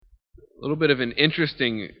A little bit of an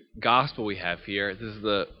interesting gospel we have here. This is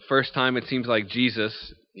the first time it seems like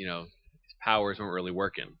Jesus, his powers weren't really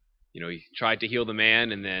working. He tried to heal the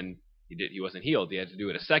man, and then he wasn't healed. He had to do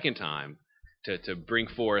it a second time to bring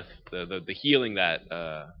forth the healing that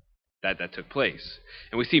took place.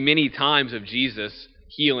 And we see many times of Jesus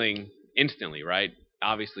healing instantly, right?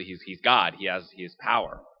 Obviously, he's God. He has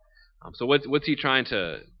power. So what's he trying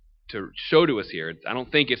to show to us here? I don't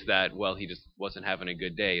think it's that, well, he just wasn't having a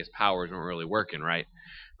good day. His powers weren't really working, right?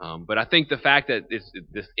 But I think the fact that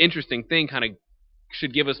this interesting thing kind of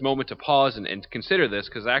should give us a moment to pause and consider this,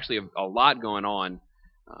 because there's actually a lot going on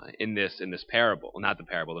in this parable. Not the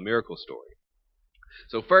parable, the miracle story.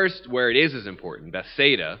 So first, where it is important.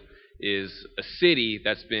 Bethsaida is a city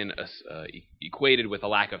that's been equated with a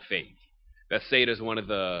lack of faith. Bethsaida is one of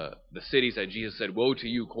the cities that Jesus said, "Woe to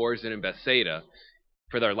you, Chorazin and Bethsaida,"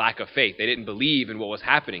 for their lack of faith. They didn't believe in what was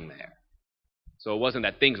happening there. So it wasn't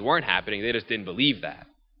that things weren't happening, they just didn't believe that.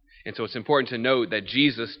 And so it's important to note that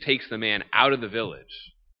Jesus takes the man out of the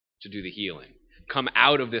village to do the healing. Come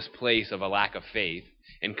out of this place of a lack of faith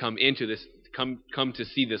and come to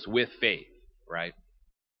see this with faith, right?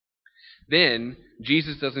 Then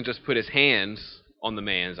Jesus doesn't just put his hands on the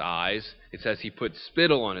man's eyes. It says he put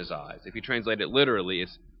spittle on his eyes. If you translate it literally,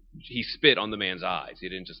 it's he spit on the man's eyes. He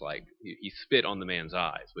didn't just he spit on the man's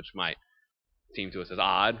eyes, which might seem to us as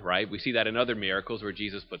odd, right? We see that in other miracles where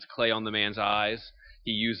Jesus puts clay on the man's eyes.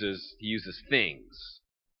 He uses things.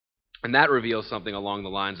 And that reveals something along the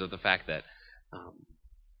lines of the fact that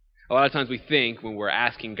a lot of times we think when we're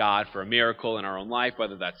asking God for a miracle in our own life,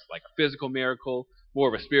 whether that's like a physical miracle,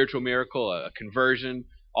 more of a spiritual miracle, a conversion,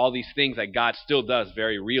 all these things that God still does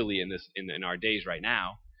very really in our days right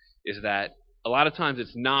now, is that a lot of times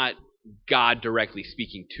it's not God directly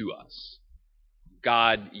speaking to us.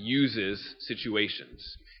 God uses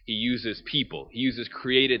situations. He uses people. He uses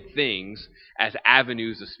created things as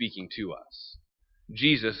avenues of speaking to us.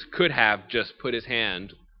 Jesus could have just put his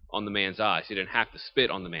hand on the man's eyes. He didn't have to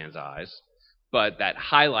spit on the man's eyes. But that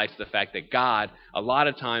highlights the fact that God a lot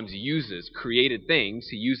of times uses created things.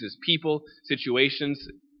 He uses people, situations,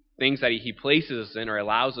 things that he places us in or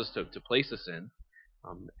allows us to place us in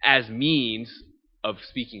as means of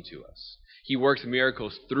speaking to us. He works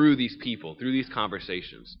miracles through these people, through these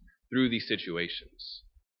conversations, through these situations.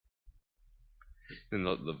 And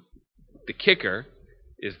the kicker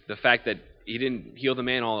is the fact that he didn't heal the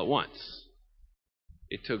man all at once.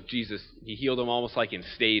 It took Jesus, he healed him almost like in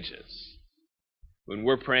stages. When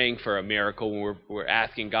we're praying for a miracle, when we're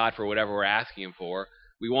asking God for whatever we're asking him for,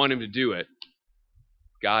 we want him to do it.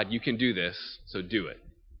 God, you can do this, so do it.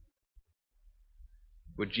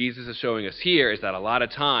 What Jesus is showing us here is that a lot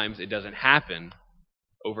of times it doesn't happen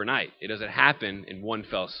overnight. It doesn't happen in one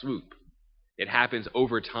fell swoop. It happens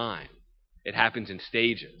over time. It happens in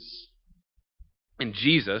stages. And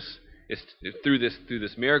Jesus is through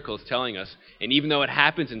this miracle is telling us, and even though it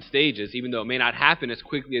happens in stages, even though it may not happen as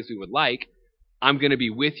quickly as we would like, I'm going to be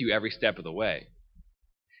with you every step of the way.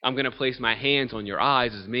 I'm going to place my hands on your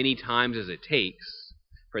eyes as many times as it takes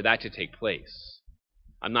for that to take place.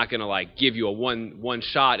 I'm not going to give you a one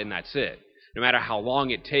shot and that's it. No matter how long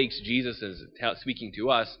it takes, Jesus is speaking to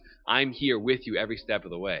us, I'm here with you every step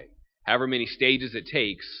of the way. However many stages it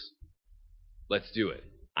takes, let's do it.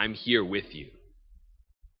 I'm here with you.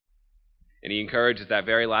 And he encourages that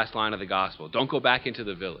very last line of the gospel. Don't go back into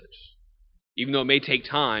the village. Even though it may take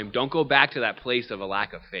time, don't go back to that place of a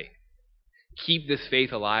lack of faith. Keep this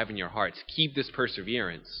faith alive in your hearts. Keep this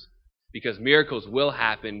perseverance. Because miracles will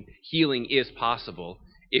happen. Healing is possible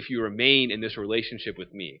if you remain in this relationship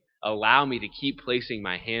with me. Allow me to keep placing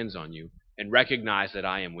my hands on you and recognize that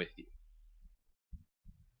I am with you.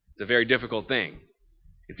 It's a very difficult thing.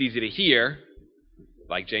 It's easy to hear,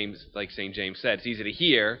 like St. James said, it's easy to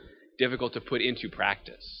hear, difficult to put into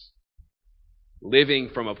practice. Living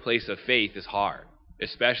from a place of faith is hard,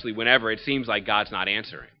 especially whenever it seems like God's not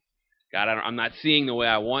answering. God, I'm not seeing the way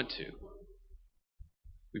I want to.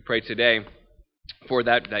 We pray today for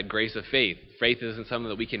that grace of faith. Faith isn't something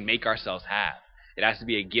that we can make ourselves have. It has to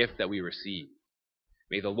be a gift that we receive.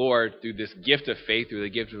 May the Lord, through this gift of faith, through the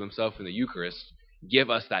gift of himself in the Eucharist, give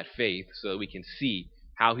us that faith so that we can see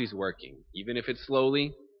how he's working. Even if it's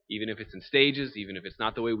slowly, even if it's in stages, even if it's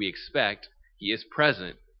not the way we expect, he is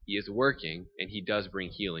present, he is working, and he does bring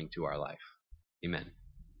healing to our life. Amen.